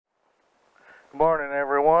Good morning,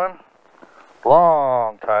 everyone.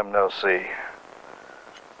 Long time no see.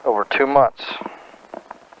 Over 2 months.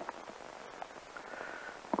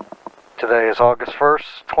 Today is August 1st,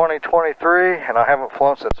 2023, and I haven't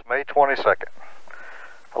flown since May 22nd.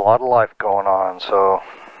 A lot of life going on, so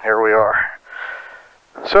here we are.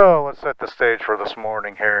 So let's set the stage for this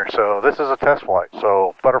morning here. So this is a test flight,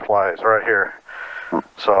 so butterflies right here.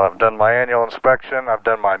 So I've done my annual inspection, I've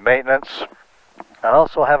done my maintenance. I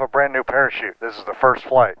also have a brand new parachute. This is the first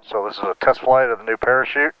flight, so this is a test flight of the new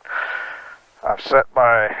parachute. I've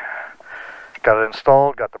got it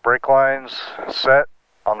installed, got the brake lines set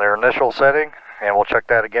on their initial setting, and we'll check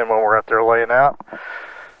that again when we're out there laying out.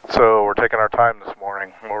 So we're taking our time this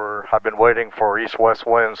morning. I've been waiting for east-west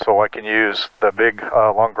winds so I can use the big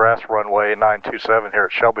long grass runway 927 here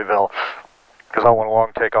at Shelbyville, because I want a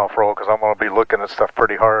long takeoff roll, because I'm going to be looking at stuff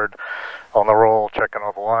pretty hard on the roll, checking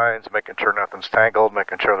all the lines, making sure nothing's tangled,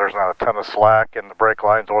 making sure there's not a ton of slack in the brake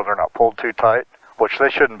lines or they're not pulled too tight, which they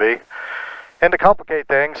shouldn't be. And to complicate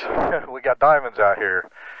things, we got diamonds out here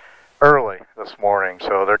early this morning,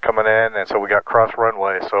 so they're coming in, and so we got cross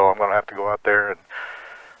runway, so I'm going to have to go out there and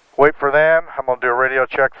wait for them. I'm going to do a radio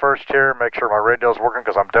check first here, make sure my radio's working,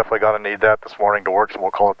 because I'm definitely going to need that this morning to work, so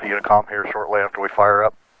we'll call up the Unicom here shortly after we fire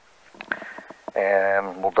up.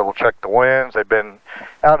 And we'll double check the winds. They've been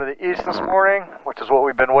out of the east this morning, which is what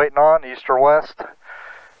we've been waiting on, east or west.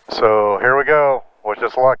 So here we go. Wish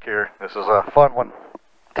us luck here. This is a fun one.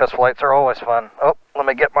 Test flights are always fun. Oh, let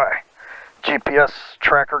me get my GPS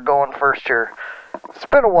tracker going first here. It's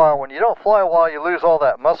been a while. When you don't fly a while, you lose all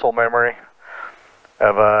that muscle memory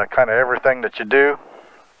of kind of everything that you do.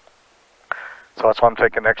 So that's why I'm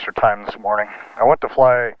taking extra time this morning. I went to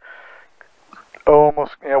fly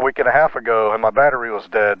almost a week and a half ago, and my battery was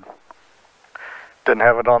dead. Didn't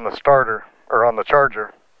have it on the starter or on the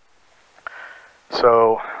charger.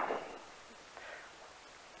 So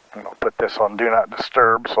I'm going to put this on Do Not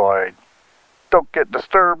Disturb so I don't get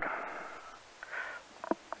disturbed.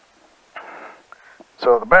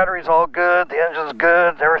 So the battery's all good, the engine's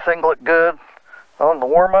good, everything looked good on the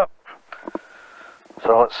warm-up.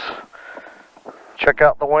 So let's check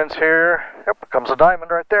out the winds here. Yep, comes a diamond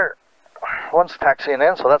right there. One's taxiing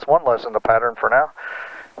in, so that's one less in the pattern for now.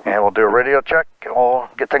 And we'll do a radio check, and we'll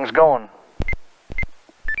get things going.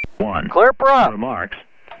 Clear prop. Remarks.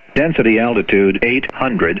 Density altitude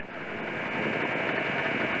 800.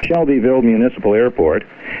 Shelbyville Municipal Airport,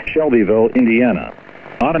 Shelbyville, Indiana.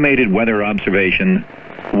 Automated weather observation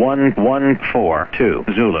 1142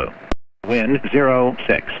 Zulu. Wind 060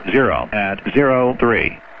 at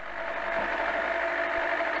 03.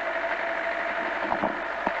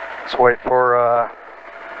 Let's wait for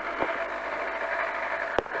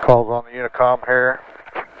calls on the Unicom here.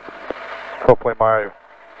 Hopefully my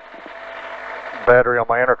battery on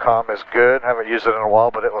my intercom is good. I haven't used it in a while,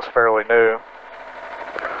 but it was fairly new.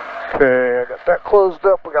 Okay, I got that closed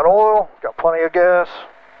up. We got oil, got plenty of gas.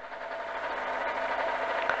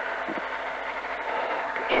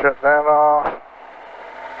 Can shut that off.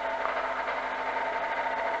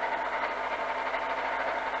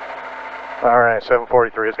 Alright,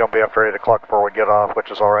 7:43 is going to be after 8 o'clock before we get off, which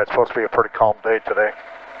is alright. It's supposed to be a pretty calm day today.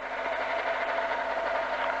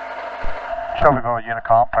 Shelbyville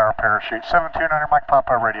Unicom, power parachute. 729 Mike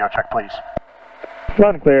Papa, radio check please.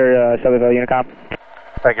 Run clear, Shelbyville Unicom.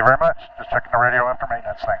 Thank you very much. Just checking the radio after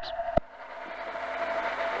maintenance, thanks.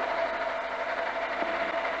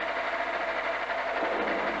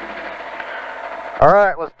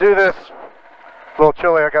 Alright, let's do this. A little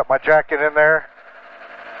chilly, I got my jacket in there.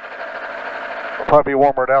 It'll probably be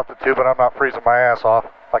warmer at altitude, but I'm not freezing my ass off.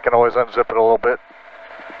 I can always unzip it a little bit.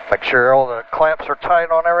 Make sure all the clamps are tight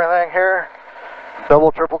on everything here.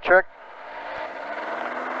 Double, triple check.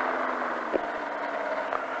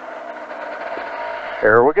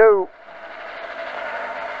 Here we go.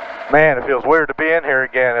 Man, it feels weird to be in here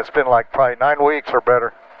again. It's been like probably 9 weeks or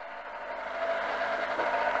better.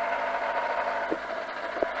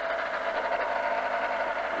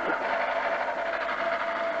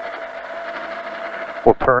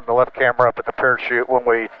 We'll turn the left camera up at the parachute when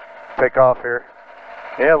we take off here.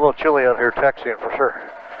 Yeah, a little chilly out here taxiing for sure.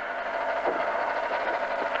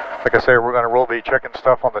 Like I say, we'll be checking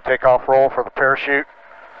stuff on the takeoff roll for the parachute.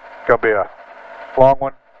 Gonna be a long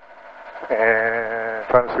one. And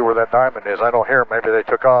trying to see where that diamond is. I don't hear them. Maybe they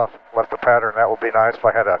took off, left the pattern. That would be nice if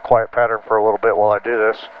I had a quiet pattern for a little bit while I do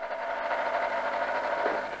this.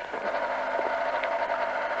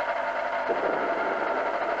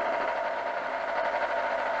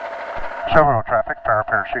 Shelbyville traffic, power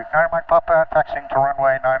parachute. 9 Mike Papa, taxiing to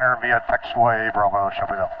runway 9er via taxiway Bravo,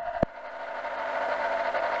 Shelbyville.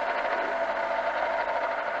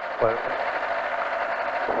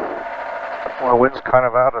 Well, the wind's kind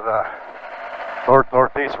of out of the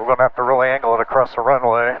north-northeast. We're going to have to really angle it across the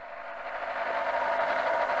runway.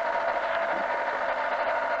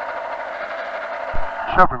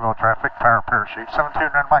 Shelbyville traffic, power parachute,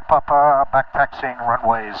 729 Mike Papa, back taxiing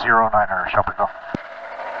runway 09er, Shelbyville.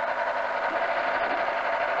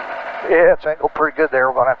 Yeah, it's angled pretty good there.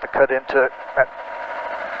 We're going to have to cut into it. That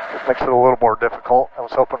makes it a little more difficult. I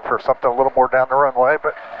was hoping for something a little more down the runway,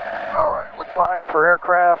 but all right, look behind for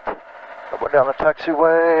aircraft. Going down the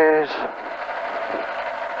taxiways.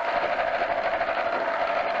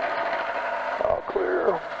 All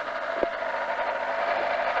clear.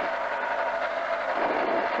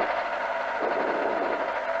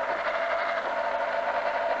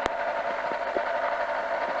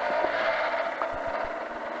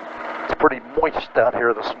 It's pretty moist out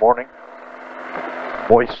here this morning.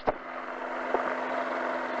 Moist.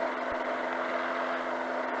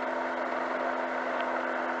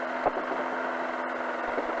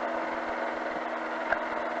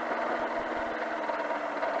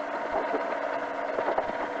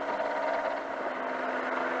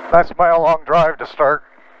 Nice mile-long drive to start.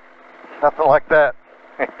 Nothing like that.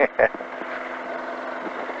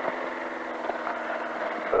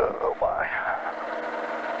 Oh my.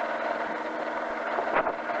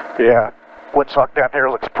 Yeah, windsock down here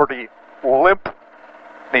looks pretty limp.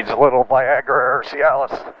 Needs a little Viagra or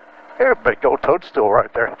Cialis. Hey, big old toadstool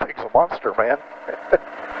right there. That thing's a monster, man.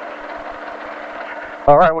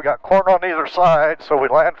 Alright, we got corn on either side, so we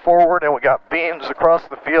land forward, and we got beams across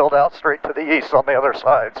the field out straight to the east on the other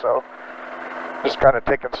side, so just kind of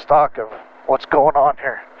taking stock of what's going on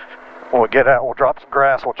here. When we get out, we'll drop some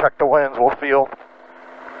grass, we'll check the winds, we'll feel.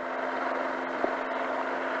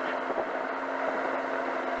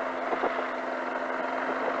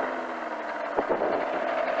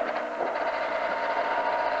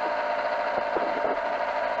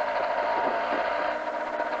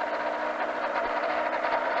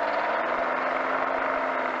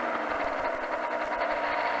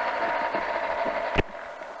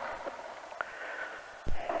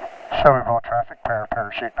 Shelbyville traffic,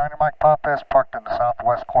 parachute 90 Mike Papa is parked in the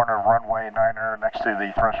southwest corner of runway 9er next to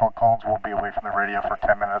the threshold cones. We'll be away from the radio for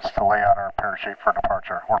 10 minutes to lay out our parachute for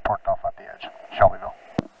departure. We're parked off at the edge, Shelbyville.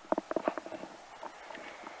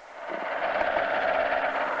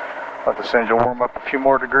 Let this engine warm up a few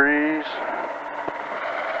more degrees.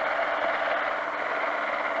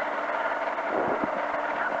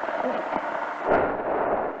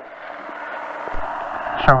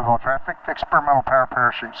 Shelbyville traffic, experimental power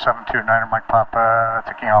parachute 729 Mike Papa,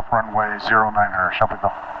 taking off runway 09er,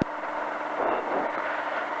 Shelbyville.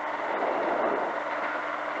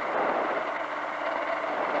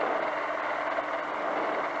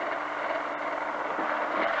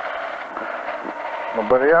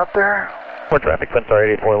 Nobody out there? More traffic, Star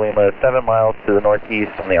 84 Lima, 7 miles to the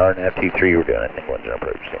northeast from the RNF 23. We're doing anything one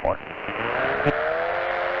approach, say more.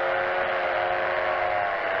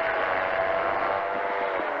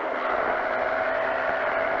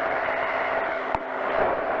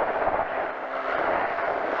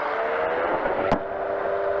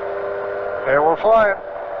 There we're flying.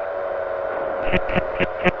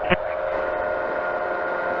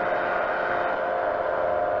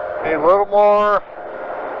 Need a little more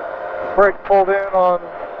brake pulled in on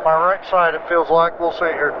my right side, it feels like. We'll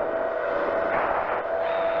see here.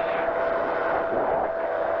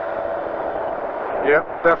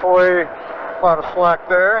 Yep, definitely a lot of slack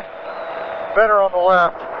there. Better on the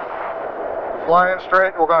left. Flying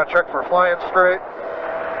straight, we're going to check for flying straight.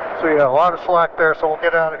 So yeah, a lot of slack there, so we'll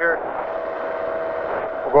get out of here.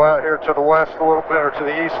 We'll go out here to the west a little bit, or to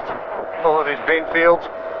the east, middle of these bean fields.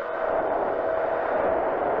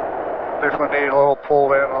 Definitely need a little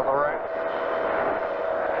pull in on the right.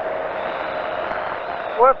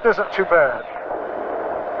 Left isn't too bad.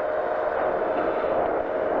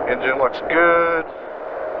 Engine looks good.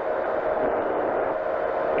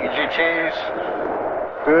 EGTs,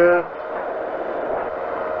 good.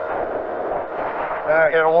 Now I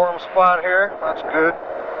hit a warm spot here, that's good.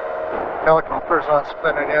 Helicopter's not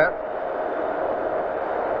spinning yet.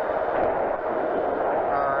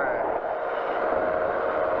 Alright.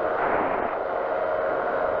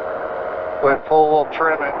 Go ahead and pull a little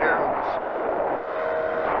trim in here on this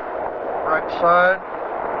right side.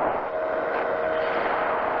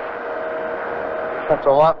 That's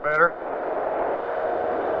a lot better.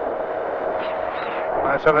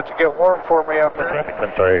 Nice of it to get warm for me up there.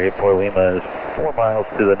 Traffic, Star 84 Lima is 4 miles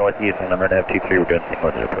to the northeast from the RNF 23. We're doing anything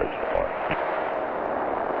one approach, say more.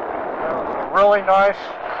 Really nice,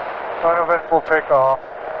 uneventful takeoff.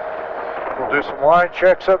 We'll do some line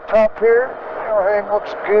checks up top here. Everything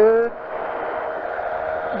looks good.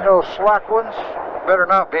 No slack ones. Better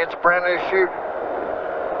not be, it's a brand new chute.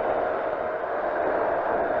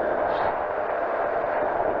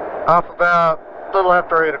 Off about a little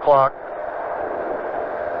after 8 o'clock.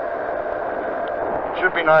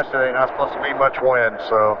 Should be nice today, not supposed to be much wind,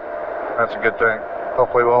 so that's a good thing.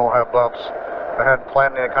 Hopefully we won't have bumps. I hadn't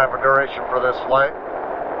planned any kind of a duration for this flight.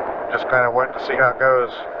 Just kind of waiting to see how it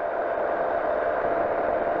goes.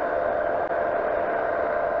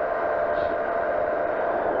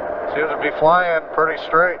 Seems to be flying pretty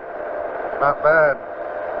straight. Not bad.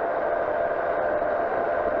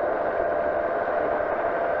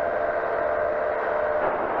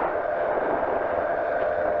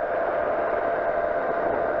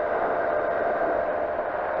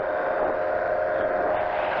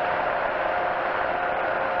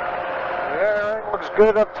 Yeah, everything looks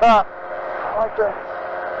good up top. I like that.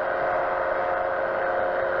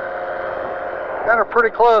 Got her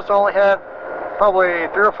pretty close. Only had probably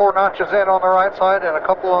 3 or 4 notches in on the right side and a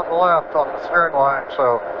couple on the left on the steering line,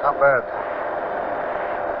 so not bad.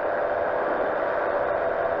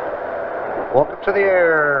 Welcome to the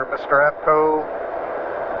air, Mr. Apco.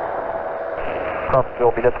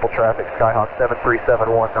 Crawfordsville municipal traffic, Skyhawk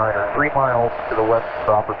 73719, 3 miles to the west of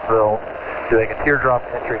Crawfordsville, doing a teardrop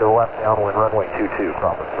entry to the left downwind runway 22,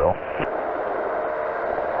 Crawfordsville.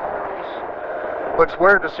 Looks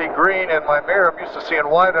weird to see green in my mirror. I'm used to seeing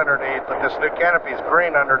white underneath, but this new canopy is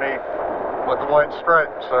green underneath with the white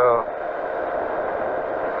stripe, so.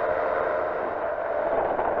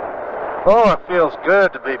 Oh, it feels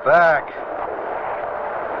good to be back.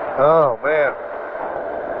 Oh, man.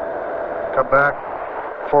 Come back.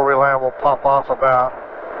 Before we land, we'll pop off about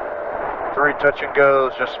 3 touch and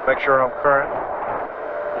goes, just to make sure I'm current.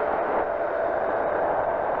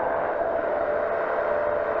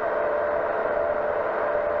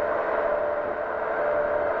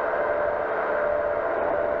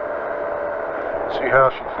 See how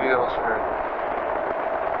she feels here.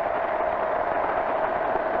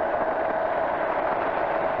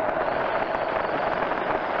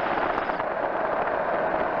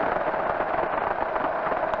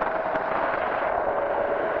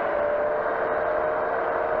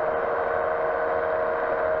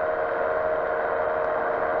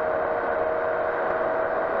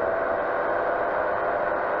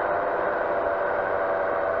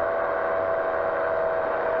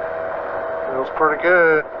 Feels pretty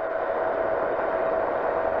good.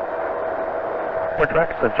 We're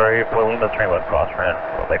traffic, sorry, for Lima train west cross ran,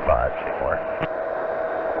 runway 5, Seymour.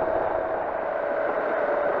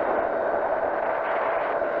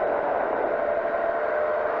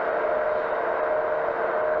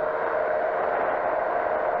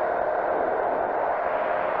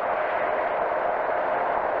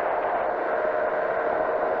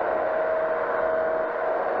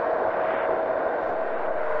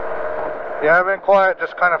 Yeah, I've been quiet,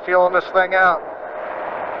 just kind of feeling this thing out.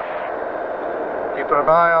 Keeping an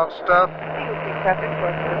eye on stuff.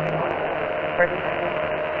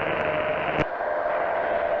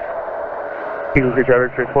 Eagle Creek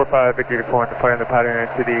traffic, 345, Victory to Corn, deploying the pattern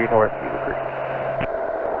to the north, Eagle Creek.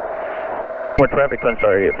 More traffic,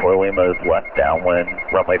 sorry, for Lima's left downwind,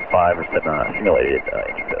 runway 5 has been simulated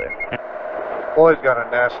engine failure. Boy's got a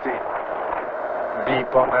nasty beep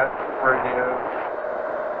on that radio.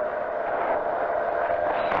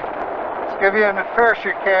 Give you a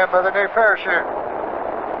parachute cam by the new parachute.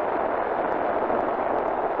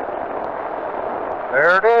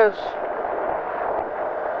 There it is.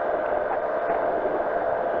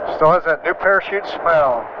 Still has that new parachute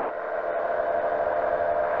smell.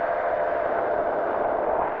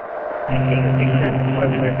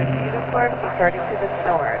 Starting to the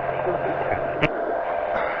north.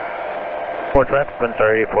 More traffic,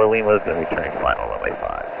 sorry, for Lima's and returning final runway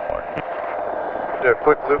 5. Do a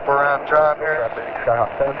quick loop around John here.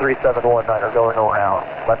 Skyhawk 73719 are going around.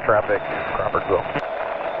 Left traffic, Crawfordsville.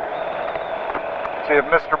 See if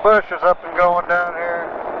Mr. Bush is up and going down here.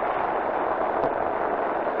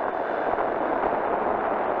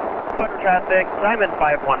 Traffic, Simon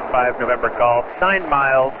 515 November Golf, 9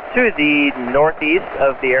 miles to the northeast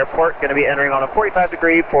of the airport. Going to be entering on a 45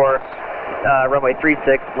 degree for runway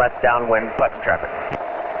 36, left downwind button traffic.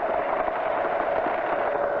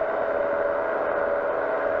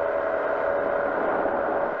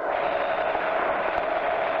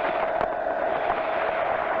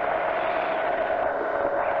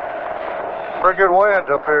 Pretty good wind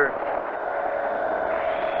up here.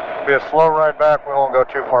 Be a slow ride back. We won't go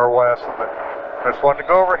too far west. But I just wanted to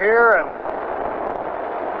go over here and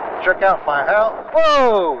check out my house.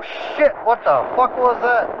 Whoa, shit! What the fuck was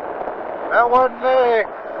that? That wasn't me.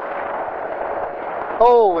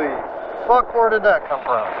 Holy fuck, where did that come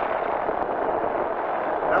from?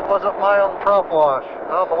 That wasn't my own prop wash. I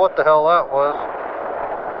don't know what the hell that was.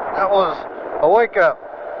 That was a wake up.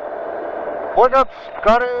 Wake up,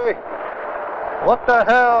 Scotty! What the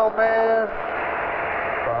hell, man?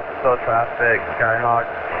 Slow traffic, Skyhawk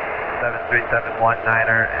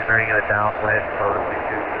 73719er entering in a downwind for runway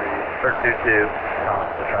 22.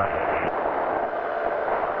 The traffic.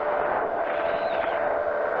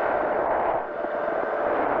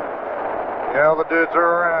 Yeah, all the dudes are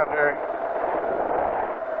around here.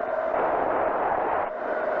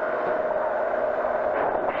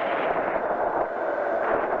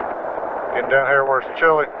 Getting down here where it's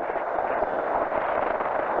chilly.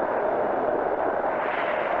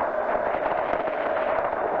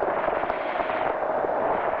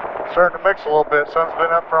 Starting to mix a little bit. Sun's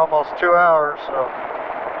been up for almost 2 hours, so.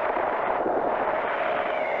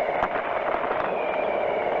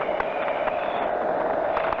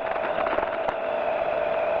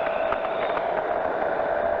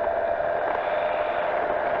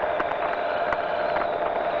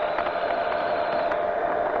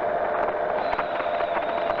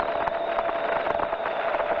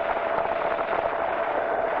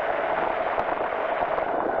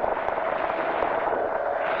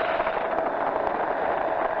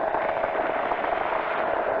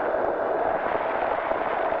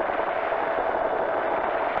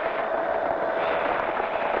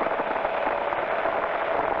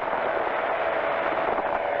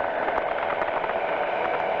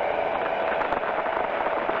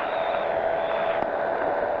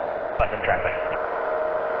 Button traffic.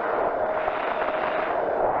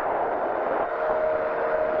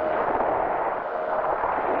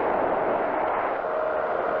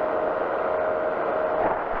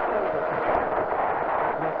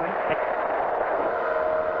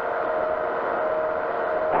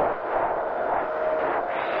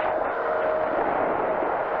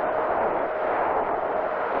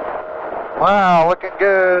 Wow, looking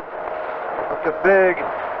good. Looking big.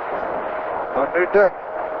 On new deck.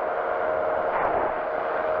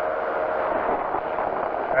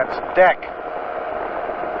 That's deck.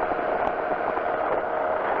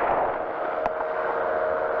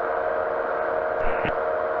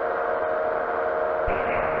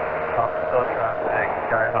 Slow traffic,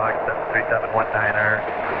 Skyhawk 73719er.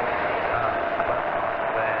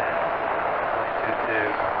 Runway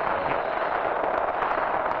 22.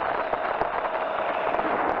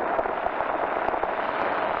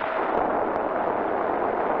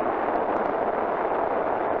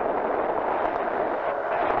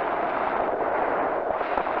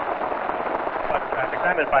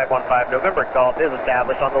 Simon 515 November Golf is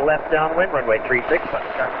established on the left downwind, runway 36.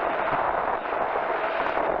 Button traffic.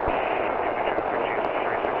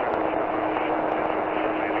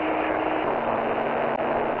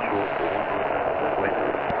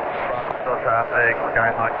 Slow traffic,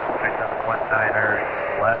 Skyhawk 719er,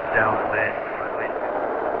 left downwind, runway 2.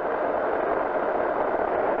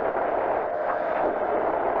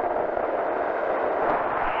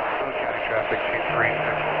 Traffic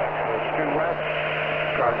 236, 2 west.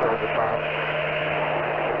 Cars over the top.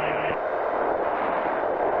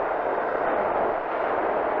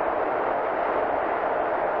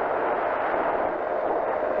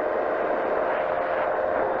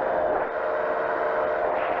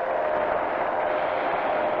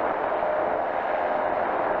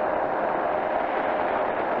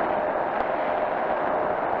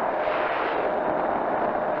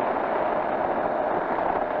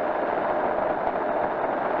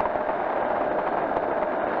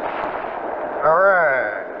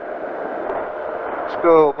 Alright. Let's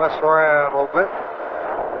go mess around a little bit.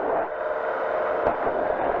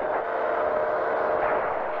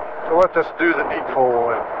 So let this do the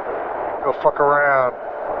needful and go fuck around.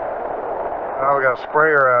 Now we got a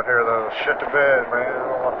sprayer out here though. Shit to bed, man. I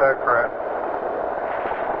don't want that crap.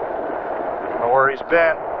 Don't know where he's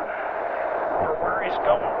been or where he's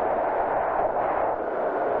going.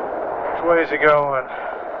 Which way is he going?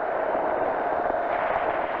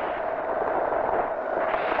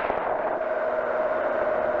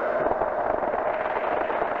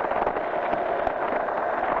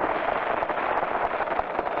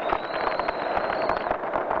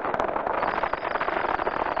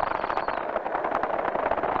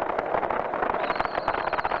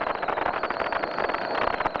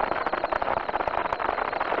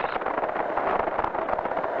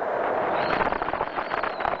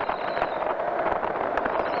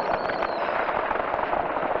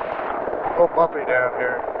 A little bumpy down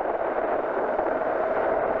here.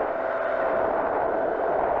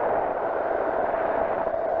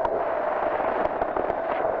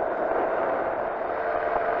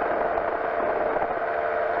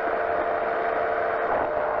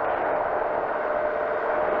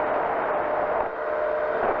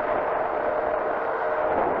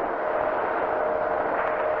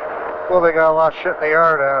 Well, they got a lot of shit in the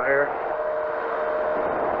yard out here.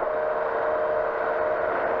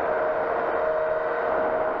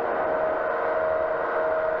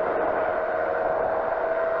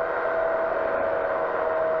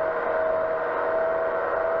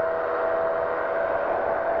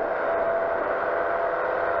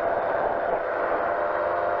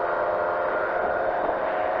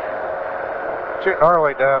 Too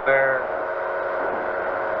gnarly down there.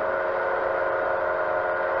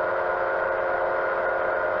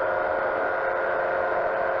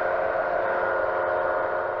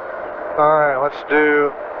 Alright, let's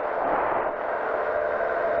do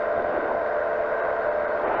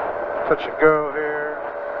touch and go here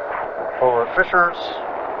over at Fisher's.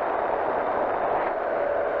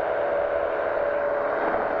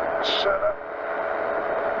 Set up.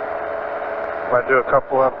 Might do a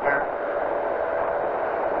couple up there.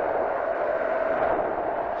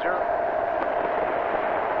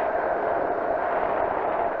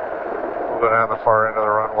 We'll go down the far end of the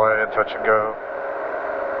runway and touch and go.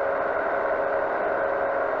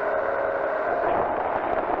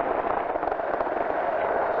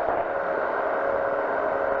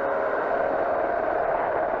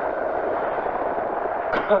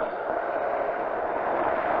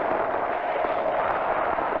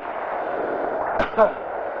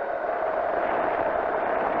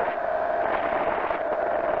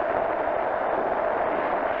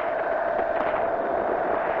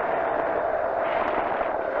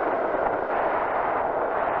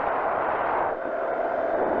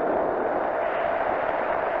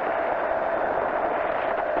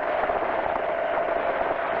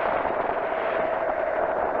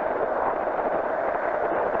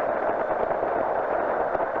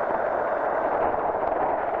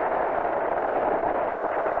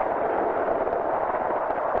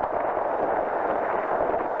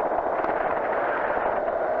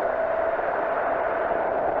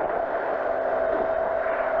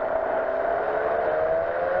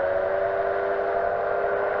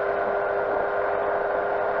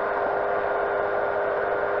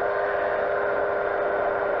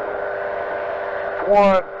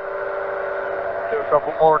 One. Do a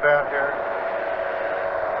couple more down here.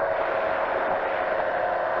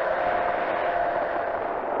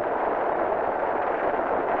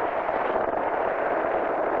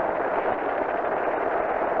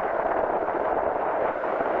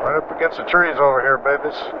 Right up against the trees over here,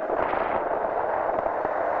 babies.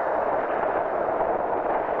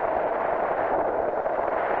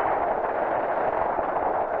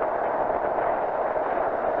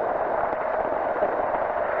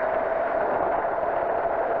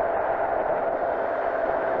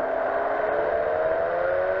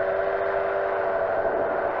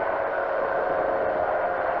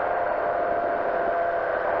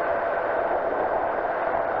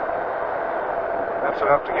 That's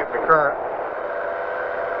enough to get me current.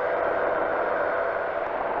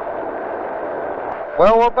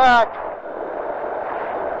 Well, we're back.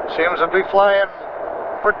 Seems to be flying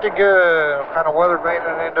pretty good. I'm kind of weather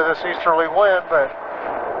vaning into this easterly wind, but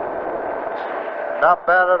not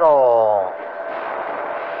bad at all.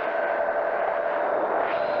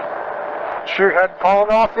 Chute hadn't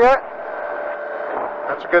fallen off yet.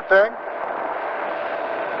 That's a good thing.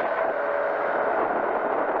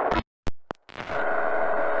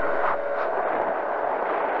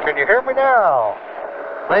 Can you hear me now?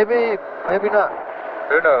 Maybe, maybe not.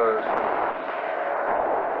 Who knows?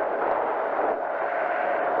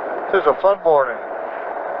 This is a fun morning.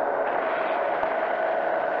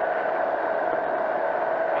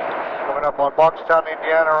 Coming up on Boxtown,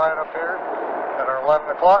 Indiana, right up here at our 11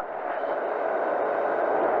 o'clock.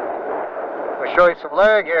 Let me show you some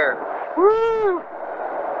leg here. Woo!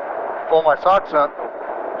 Pull my socks up.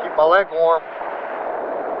 Keep my leg warm.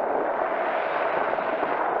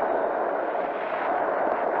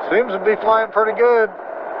 Seems to be flying pretty good.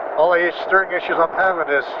 Only steering issues I'm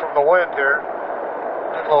having is from the wind here.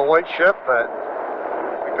 A little weight shift, but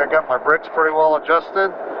I think I got my brakes pretty well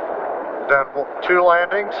adjusted. Done 2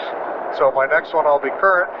 landings, so my next one I'll be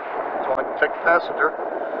current, so I can take the passenger.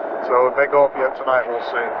 So it may go up yet tonight, we'll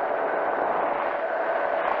see.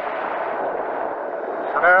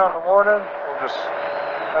 For now, in the morning, that's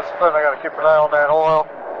the thing, I gotta keep an eye on that oil.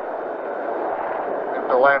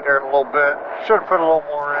 To land here in a little bit. Should have put a little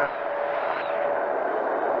more in.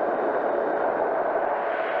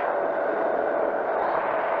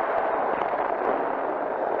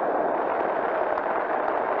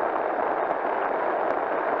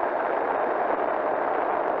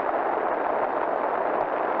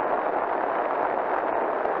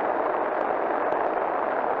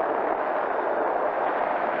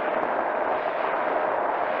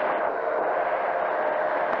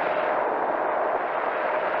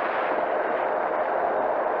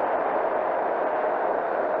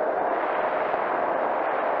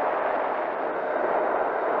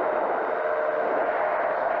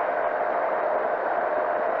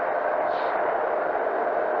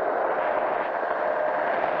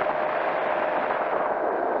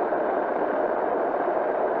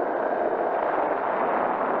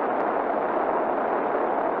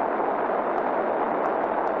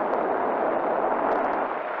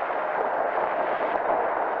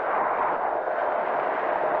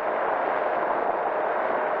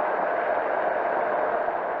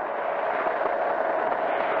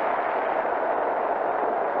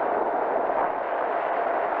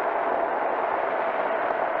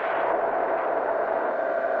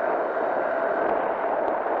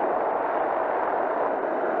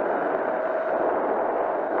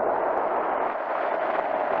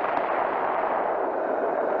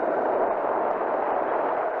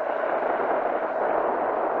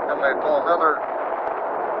 may pull another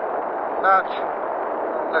notch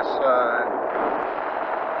on this side.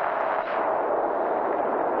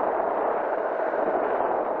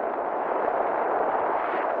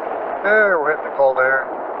 There, we're hitting the cold air.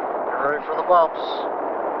 Get ready for the bumps.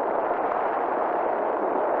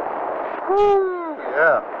 Woo,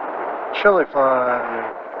 yeah. Chili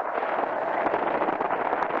fun.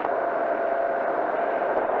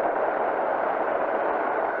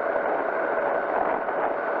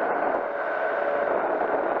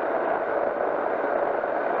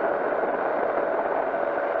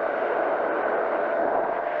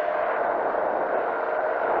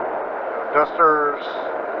 Dusters.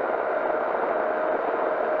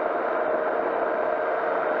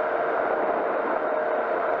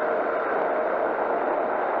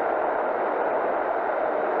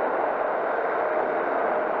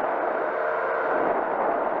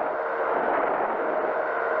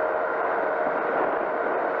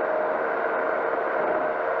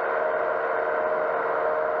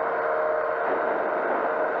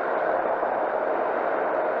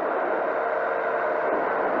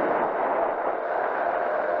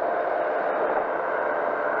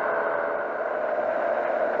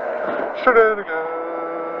 Shenanigans.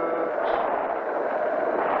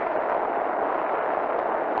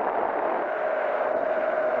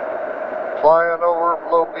 Flying over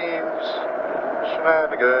low beams.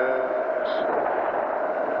 Shenanigans.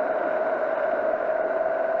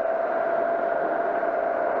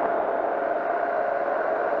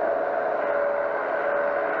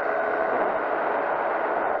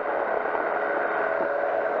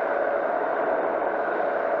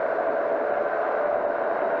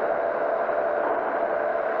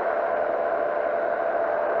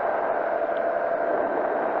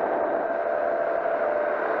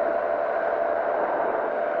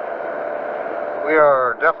 We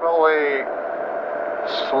are definitely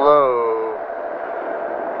slow.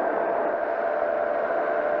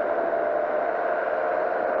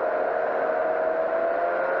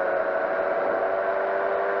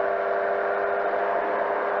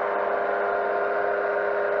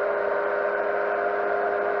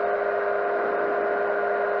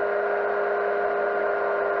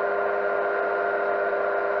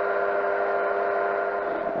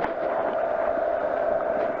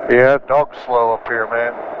 Yeah, dog slow up here,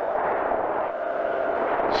 man.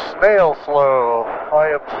 Snail slow. I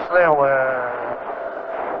am snail man.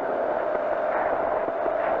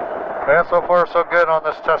 Man, so far so good on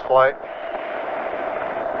this test flight.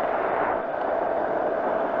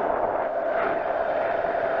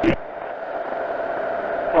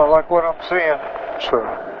 I like what I'm seeing. So.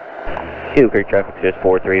 Eagle Creek traffic is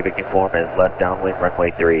 43, Viking form is left downwind,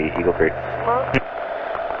 runway 3, Eagle Creek.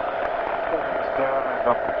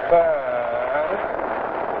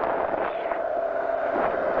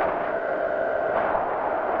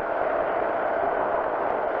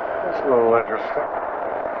 That's a little interesting.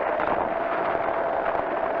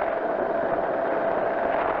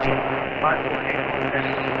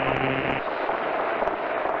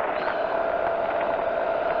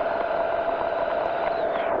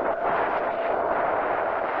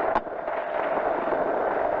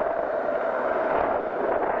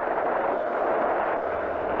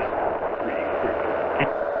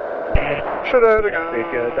 Shenanigans.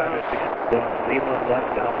 Lima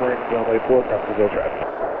left downwind, runway 4, copy go traffic.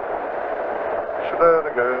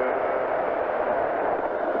 Shenanigans.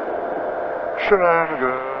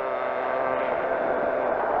 Shenanigans.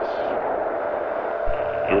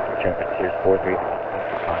 Eagle Creek traffic is 43,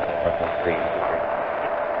 runway 3, Eagle Creek.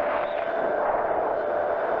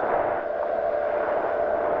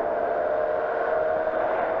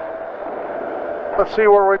 Let's see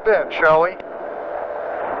where we've been, shall we?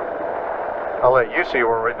 I'll let you see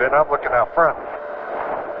where we've been. I'm looking out front.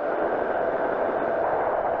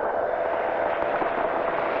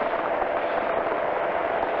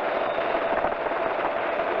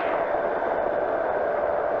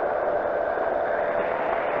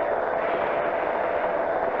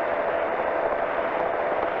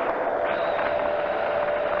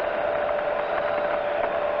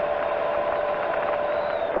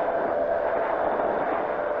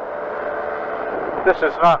 This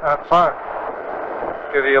is not unfun.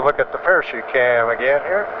 Give you a look at the parachute cam again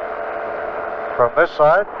here. From this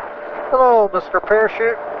side. Hello, Mr.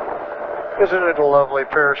 Parachute. Isn't it a lovely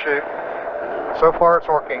parachute? So far it's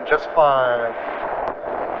working just fine.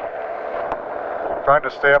 Trying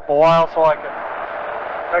to stay up a while so I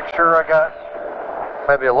can make sure I got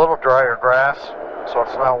maybe a little drier grass so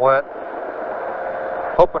it's not wet.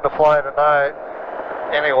 Hoping to fly tonight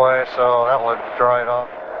anyway, so that would dry it off.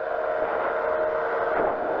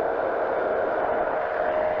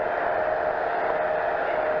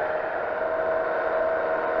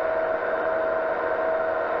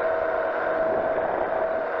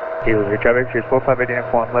 Eagle traffic, choose 45 Indian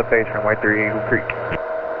F1, left base, runway 3, Eagle Creek.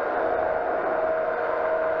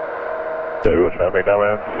 Eagle traffic,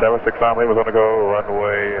 Diamond 769 Lima, going to go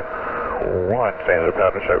runway 1, standard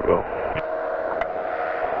pattern, Shelbyville.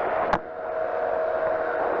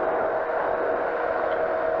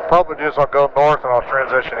 Probably just I'll go north and I'll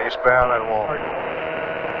transition eastbound and we'll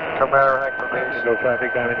come out from east. Eagle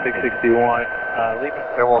traffic, Diamond 661, Lima.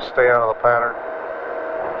 Then we'll stay out of the pattern.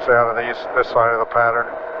 Stay out of the east, this side of the pattern.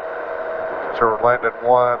 So we're landed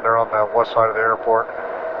 1, they're on the west side of the airport.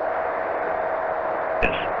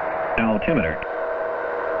 Altimeter.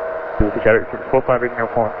 Eagle traffic, 45 Indian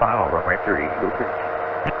F1, final, runway 3, Eagle Creek.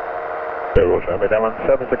 Eagle traffic, Diamond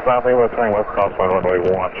 769 Lima, turning left crosswind, runway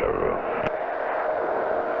 1, Shelbyville.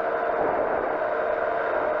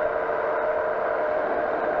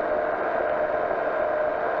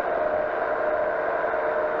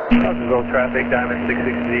 Crossville traffic, Diamond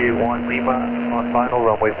 661 Lima, on final,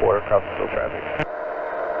 runway 4, Crossville traffic.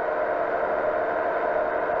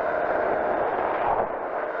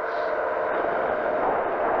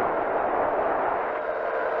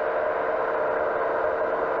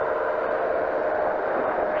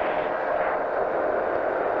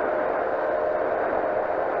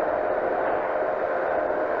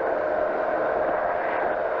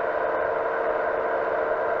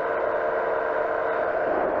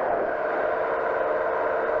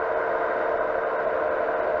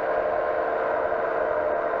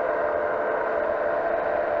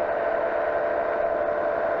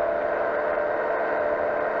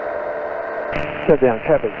 Shut down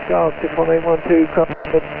traffic, Charles 61812, cross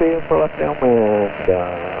midfield for left downwind,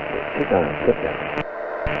 29, shut down.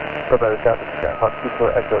 Roberto traffic, Hawk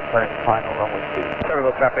 24 Echo, turning final, runway 2.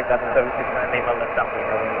 Shelbyville traffic, that's 769 Lima, left downwind,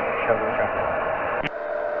 Shelbyville traffic.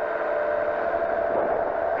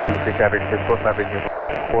 Eagle traffic, 645 Indian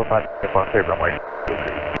 45 on clear runway 2.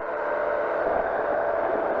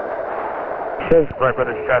 Right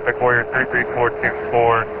brothers traffic, Warrior 33424,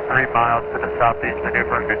 3 miles to the southeast,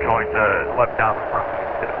 maneuvering controlling to left down front.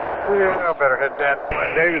 Yeah, I better head down.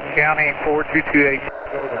 Davis County 4228.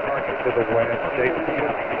 To the west, Davis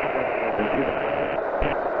County.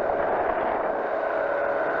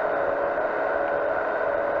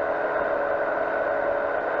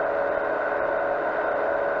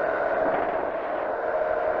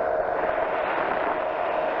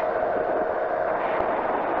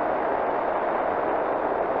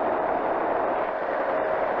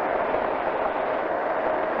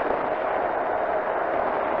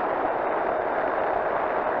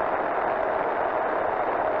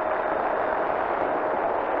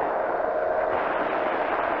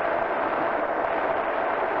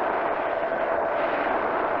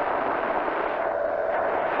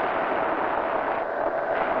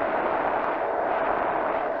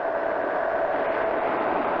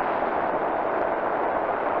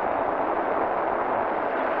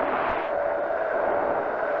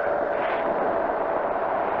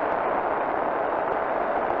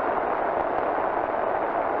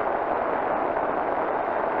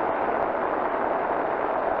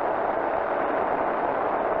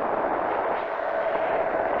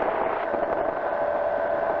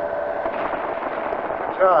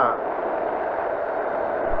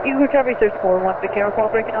 Eagle traffic, search 415, camera call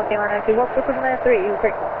breaking out the R92, walk to command 3, Eagle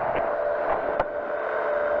Creek.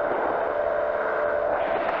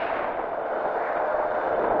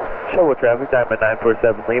 Shelbyville traffic, Diamond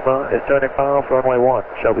 947 Lima, is turning final for runway 1,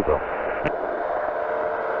 Shelbyville.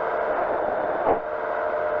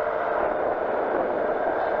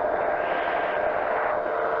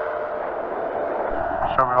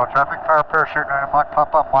 Shelbyville traffic, fire parachute, 9 o'clock,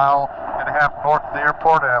 pop up, mile and a half north of the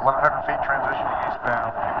airport at 1100 feet, transitioning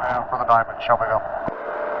eastbound, inbound for the Diamond, Shelbyville.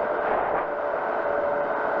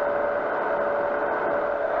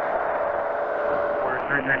 We're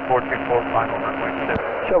 33424, final runway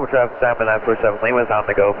 6. Shelbyville traffic, Diamond 947 Lima is on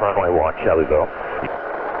the go for runway 1, Shelbyville.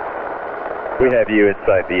 We have you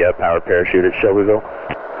inside the power parachute at Shelbyville.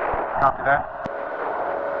 Copy that.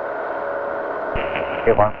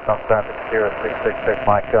 Give on some traffic, 0666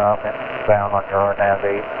 Mike, and bound on your nav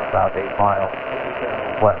 8, about 8 miles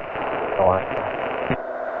west. North.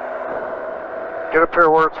 Get up here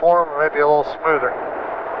where it's warm and maybe a little smoother.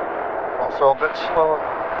 Also a bit slower.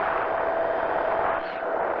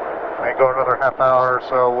 May go another half hour or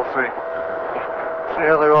so, we'll see. See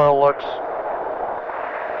how the oil looks.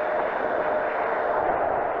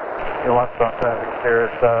 Your westbound traffic here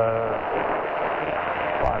is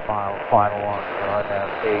 5 miles, final on your nav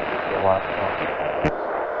 8, your last one.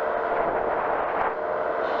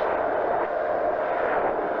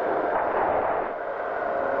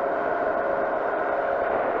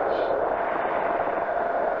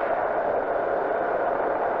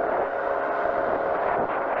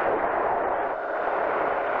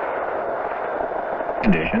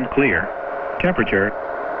 condition clear. Temperature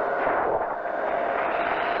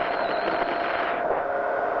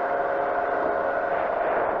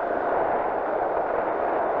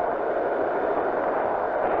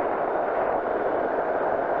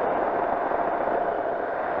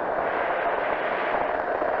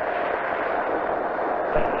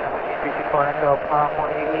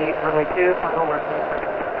runway 2, final word.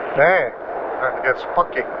 Dang, starting to get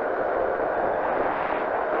spunky.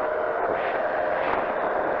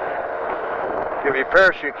 Give you a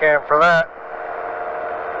parachute cam for that.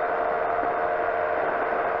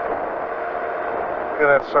 Look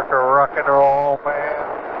at that sucker rock and roll, man.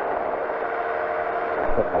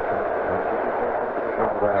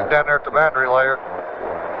 He's down there at the boundary layer.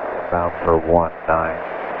 Bound for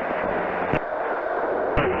 19.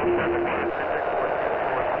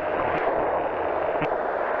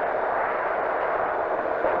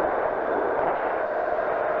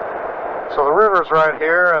 So the river's right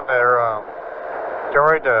here, and they're getting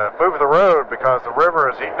ready to move the road because the river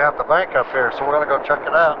is eating out the bank up here, so we're going to go check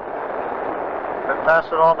it out. Been past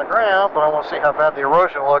it on the ground, but I want to see how bad the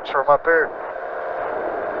erosion looks from up here.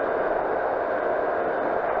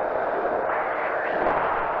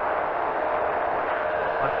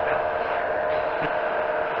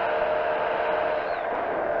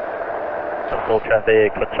 Full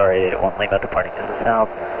traffic, but sorry, 1 Lima departing to the south.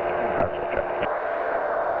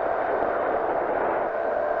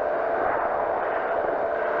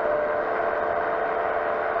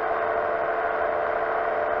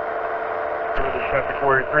 Traffic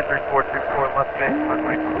Warrior 33424 left base,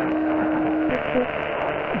 runway.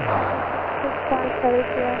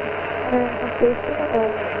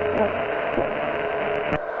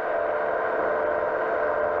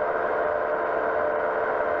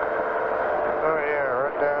 Oh yeah,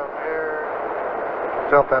 right down here.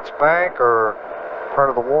 I don't know if that's bank or part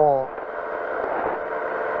of the wall.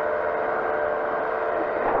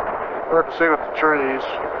 Hard to see with the trees.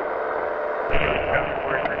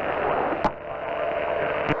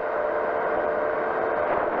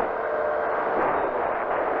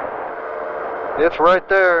 It's right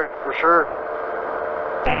there, for sure.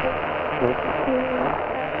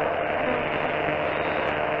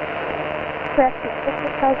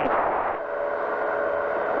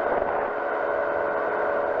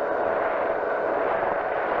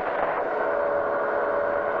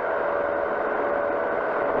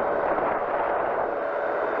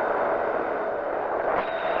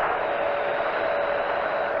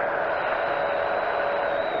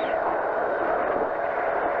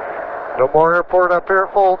 No more airport up here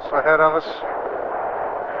at Fultz ahead of us.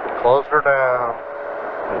 Closed her down.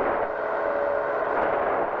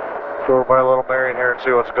 Go over by Little Marion here and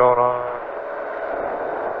see what's going on.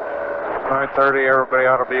 9:30, everybody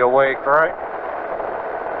ought to be awake, right?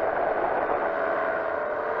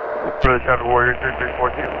 For the Traffic Warrior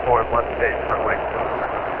 33424 left base, runway.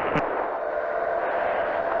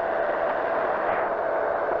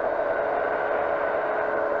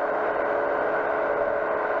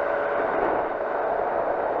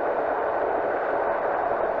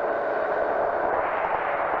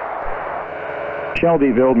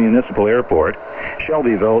 Shelbyville Municipal Airport,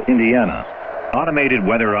 Shelbyville, Indiana. Automated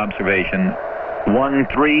weather observation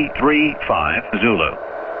 1335 Zulu.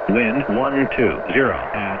 Wind 120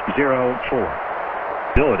 at 04.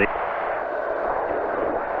 Visibility.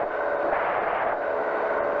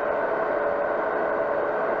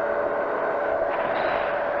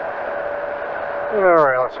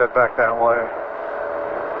 Alright, let's head back that way.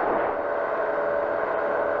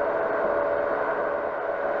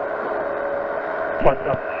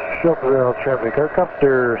 Shelbyville traffic.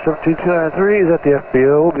 Helicopter 72293 is at the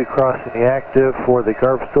FBO. We'll be crossing the active for the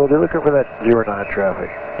car facility. Looking for that 09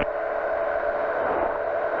 traffic.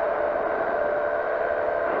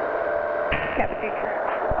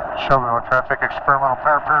 Shelbyville traffic, experimental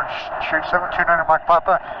power shoot 729 Mike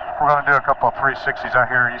Papa. We're going to do a couple of 360s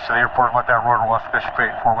out here east of the airport and let that rotor west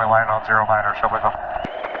dissipate before we land on 09 or Shelbyville.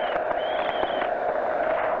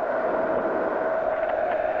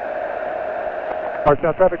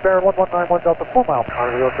 Northbound traffic bearing 1191 Delta 4 mile.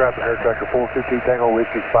 Connersville traffic, air tractor 422 Tango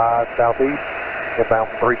Whiskey 5 southeast, inbound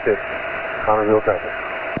 36. Connersville traffic.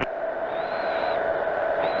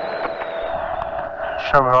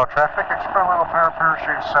 Shelbyville traffic, experimental power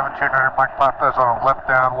parachute 729 Mike Papa is on a left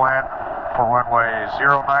downwind for runway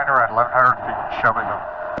 09er at 1100 feet,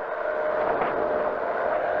 Shelbyville.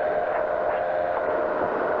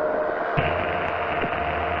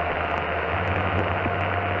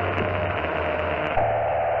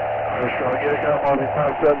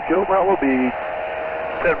 Joe route will be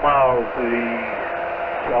 10 miles to the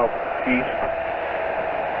southeast.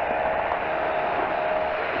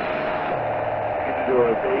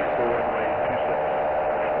 Zulu base for runway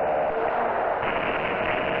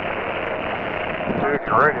 26. Dude,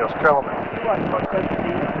 your radio's killing me. 26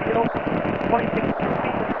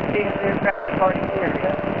 feet in the aircraft departing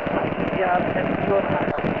area. Yeah, and your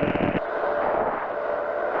time.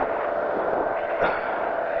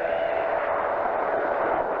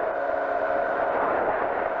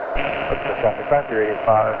 Traffic, fast radius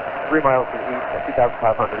 3 miles to the east at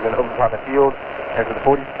 2,500, then over the field, and to the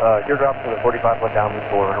 40, teardrop to the 45 foot downwind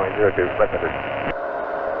for runway 02, right under.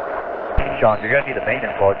 Sean, you're going to need a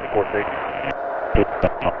maintenance log before safety.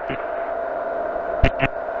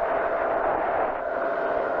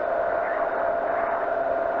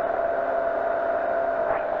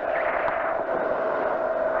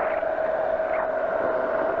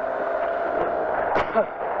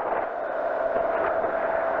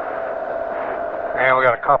 And we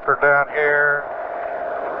got a copter down here.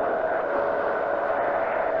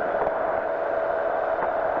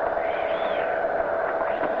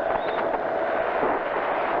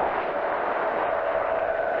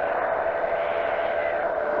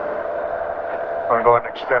 I'm going to go ahead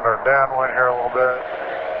and extend our downwind here a little bit.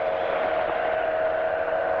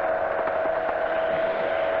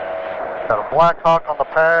 Got a Black Hawk on the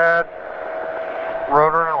pad,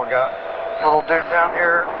 rotor, and we got a little dude down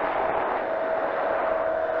here.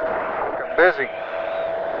 Looking busy.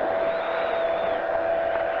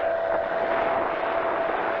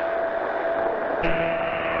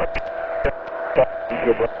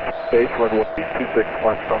 Base runway 26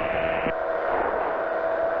 left on.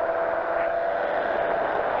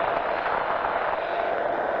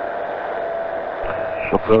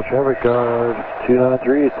 Shelbyville traffic guard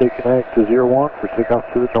 293 is taking X to 01 for takeoff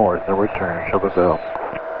to the north and return Shelbyville.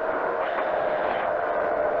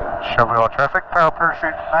 Shelbyville traffic, power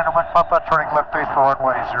parachute, 9 Mike Papa, turning left base for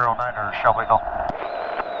runway 09er, Shelbyville.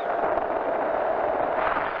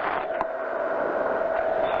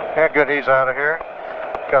 Yeah, good, he's out of here.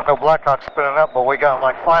 Got no Blackhawk spinning up, but we got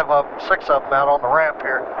like 5 up, 6 of them out on the ramp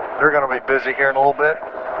here. They're going to be busy here in a little bit.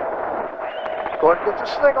 Go ahead and get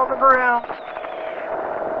this thing on the ground.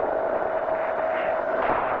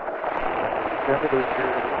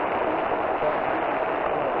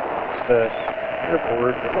 The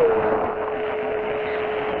airport.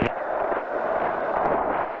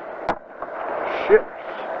 Shit.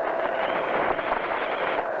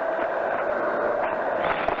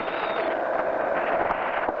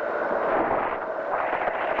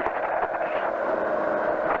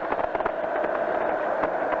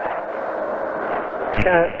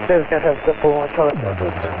 Dave's going to have simple one color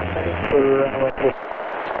for runway 2.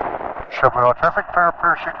 Shelbyville traffic, power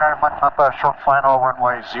parachute, 9 Mike Papa, short final,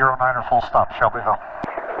 runway 09er, full stop, Shelbyville.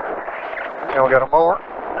 And we got a mower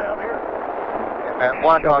down here. And that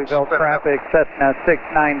Blackhawk Shelbyville traffic, Cessna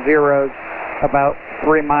 690, about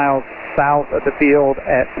 3 miles south of the field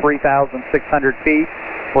at 3,600 feet.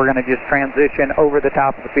 We're going to just transition over the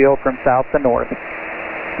top of the field from south to north.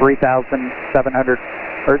 3,600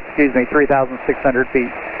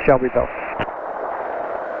 feet, Shelbyville.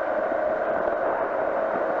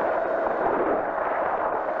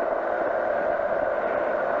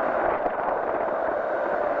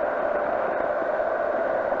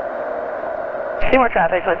 Seymour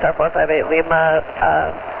traffic, Twin Star 458 Lima,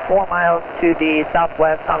 4 miles to the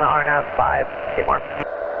southwest on the RNAV 5, Seymour.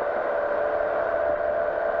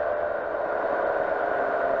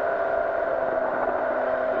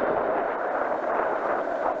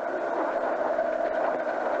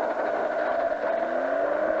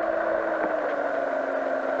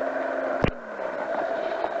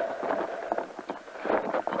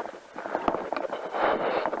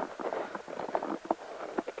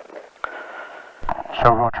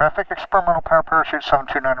 Shelbyville traffic, experimental power parachute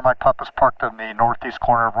 729 Mike Papa's parked in the northeast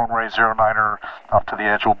corner of runway 09er. Off to the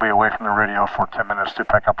edge, we'll be away from the radio for 10 minutes to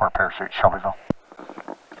pack up our parachute, Shelbyville.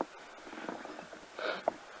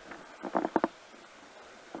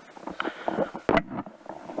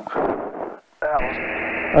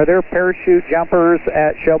 Are there parachute jumpers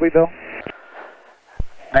at Shelbyville?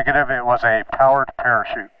 Negative, it was a powered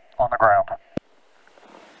parachute on the ground.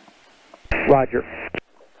 Roger.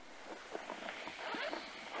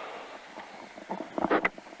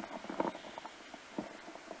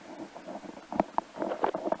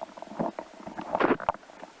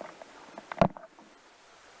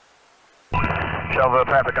 Shelbyville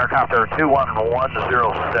traffic, aircopter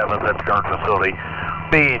 21107 at the guard facility.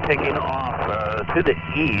 Be taking off to the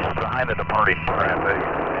east behind the departing traffic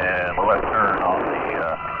and left turn on the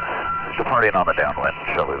departing on the downwind,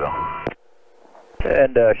 Shelbyville.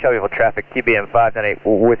 And Shelbyville traffic, TBM 598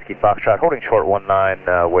 Whiskey Foxtrot, holding short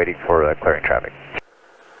 19, waiting for clearing traffic.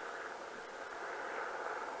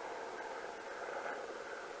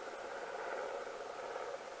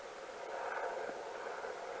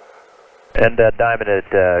 And Diamond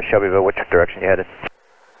at Shelbyville, which direction you headed?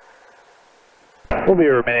 We'll be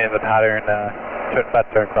remaining in the pattern, about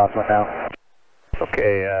to turn crosswind now.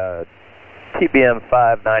 Okay, TBM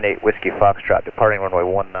 598 Whiskey Foxtrot, departing runway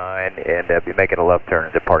 19, and be making a left turn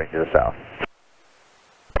and departing to the south.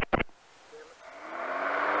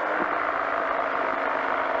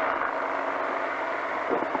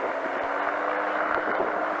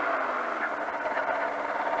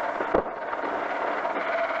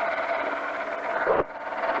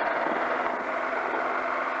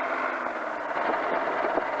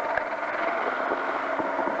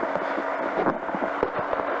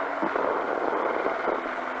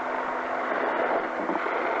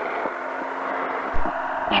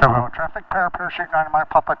 Shelby traffic, parachute 90 mile,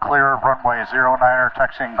 Papa clear, runway 09er,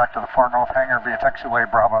 taxiing back to the far north hangar via taxiway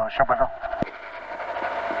Bravo, Shelbyville.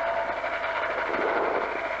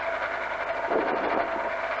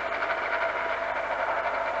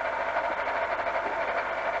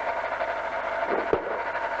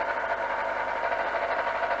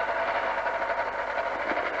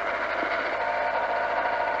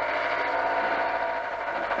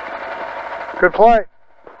 Good flight.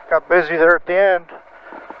 Got busy there at the end.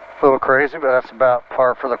 A little crazy, but that's about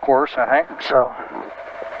par for the course, I think. So,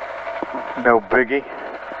 no biggie.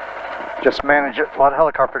 Just manage it. A lot of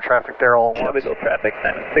helicopter traffic there all at once. Shelbyville traffic,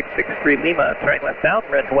 9663 Lima, turning left bound,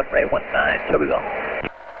 red runway 19, Shelbyville.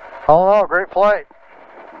 All in all, great flight.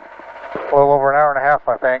 A little over an hour and a half,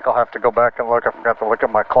 I think. I'll have to go back and look. I forgot to look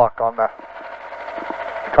at my clock on the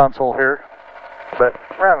console here. But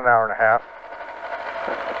around an hour and a half.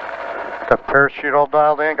 Got the parachute all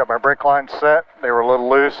dialed in, got my brake line set. They were a little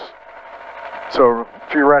loose. So a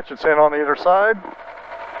few ratchets in on either side.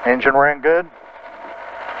 Engine ran good.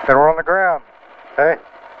 Then we're on the ground. Hey,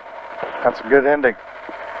 that's a good ending.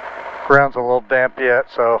 Ground's a little damp yet,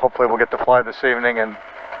 so hopefully we'll get to fly this evening and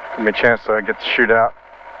give me a chance to get the chute out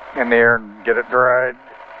in the air and get it dried.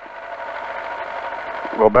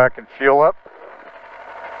 Go back and fuel up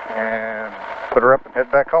and put her up and head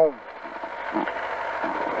back home.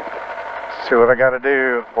 See what I got to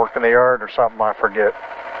do, work in the yard or something, I forget.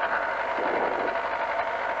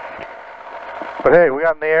 But hey, we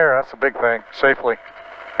got in the air, that's a big thing, safely,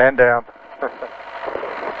 and down.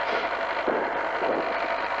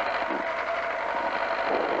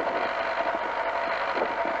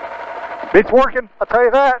 Beats working, I'll tell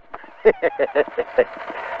you that.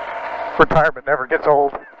 Retirement never gets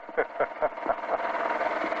old.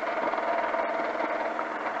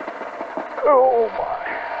 Oh my.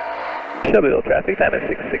 Shelbyville traffic, time is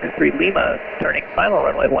 663 Lima, turning final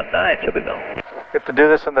runway 19, Shelbyville. Get to do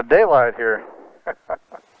this in the daylight here.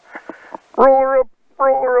 Roll her up,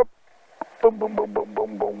 roll her up. Boom, boom, boom, boom,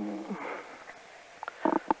 boom, boom.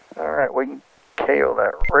 Alright, we can KO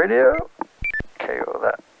that radio, KO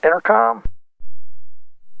that intercom.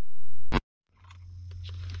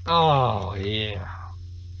 Oh, yeah.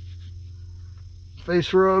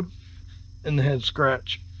 Face rub and the head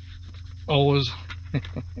scratch. Always.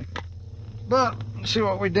 But, let's see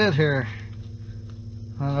what we did here.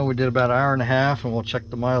 I know we did about an hour and a half, and we'll check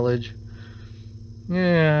the mileage.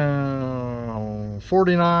 Yeah,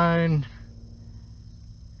 49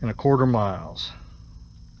 and a quarter miles.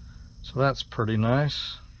 So that's pretty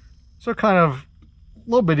nice. So kind of a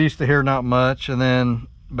little bit east of here, not much, and then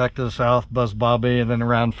back to the south, Buzz Bobby, and then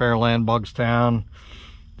around Fairland, Bogstown.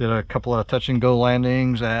 Did a couple of touch and go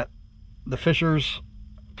landings at the Fisher's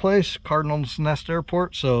place, Cardinal's Nest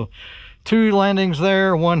Airport. So 2 landings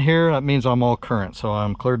there, 1 here. That means I'm all current, so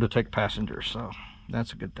I'm cleared to take passengers, so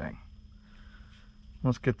that's a good thing.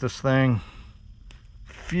 Let's get this thing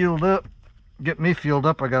fueled up. Get me fueled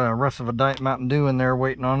up. I got a rest of a Diet Mountain Dew in there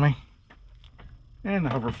waiting on me. And the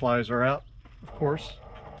hoverflies are out, of course.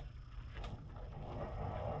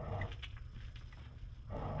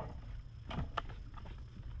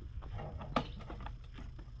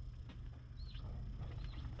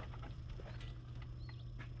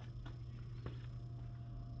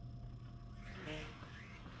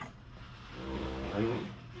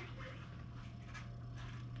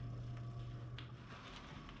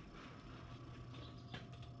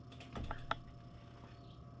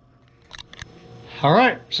 All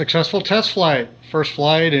right, successful test flight. First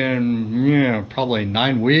flight in probably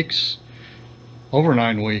 9 weeks, over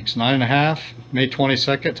 9 weeks, 9.5, May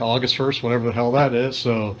 22nd to August 1st, whatever the hell that is.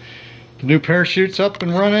 So the new parachute's up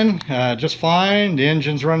and running just fine. The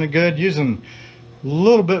engine's running good, using a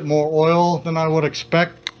little bit more oil than I would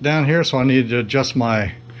expect down here, so I needed to adjust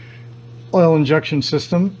my oil injection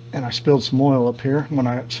system, and I spilled some oil up here when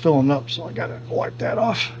I was filling up, so I gotta wipe that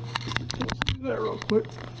off. Let's do that real quick.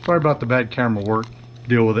 Sorry about the bad camera work.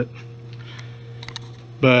 Deal with it.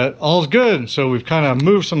 But all's good. So we've kind of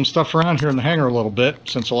moved some stuff around here in the hangar a little bit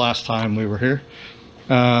since the last time we were here.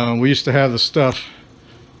 We used to have the stuff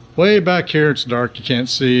way back here. It's dark, you can't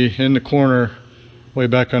see, in the corner, way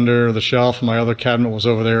back under the shelf. My other cabinet was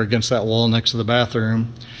over there against that wall next to the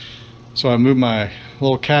bathroom. So I moved my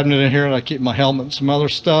little cabinet in here and I keep my helmet and some other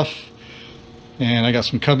stuff. And I got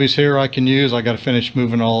some cubbies here I can use. I got to finish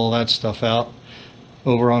moving all that stuff out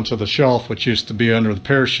over onto the shelf, which used to be under the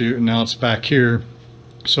parachute, and now it's back here.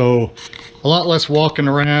 So a lot less walking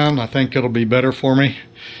around. I think it'll be better for me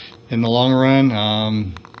in the long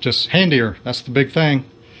run. Just handier, that's the big thing.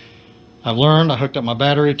 I've learned, I hooked up my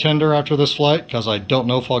battery tender after this flight because I don't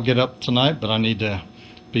know if I'll get up tonight, but I need to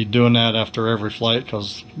be doing that after every flight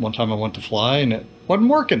because one time I went to fly and it wasn't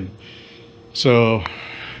working. So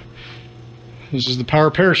this is the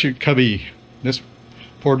power parachute cubby. This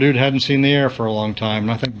poor dude hadn't seen the air for a long time,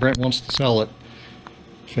 and I think Brent wants to sell it.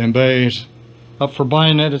 If anybody's up for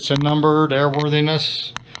buying it, it's a numbered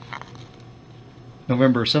airworthiness.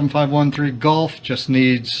 November 7513 Golf, just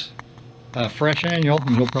needs a fresh annual,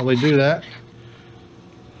 and he'll probably do that.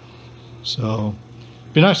 So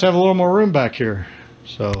be nice to have a little more room back here.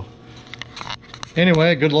 So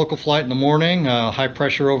anyway, good local flight in the morning, high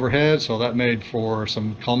pressure overhead, so that made for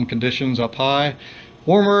some calm conditions up high.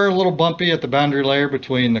 Warmer, a little bumpy at the boundary layer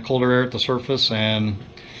between the colder air at the surface and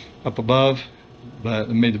up above, but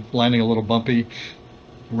it made the landing a little bumpy.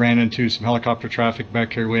 Ran into some helicopter traffic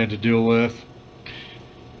back here we had to deal with.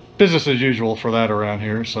 Business as usual for that around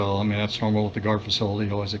here, so I mean that's normal with the guard facility.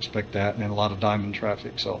 You always expect that, and a lot of diamond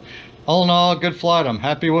traffic. So all in all, good flight. I'm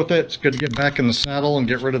happy with it. It's good to get back in the saddle and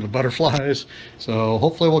get rid of the butterflies. So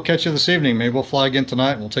hopefully we'll catch you this evening. Maybe we'll fly again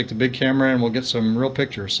tonight and we'll take the big camera and we'll get some real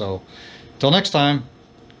pictures. So till next time,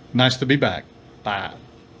 nice to be back. Bye.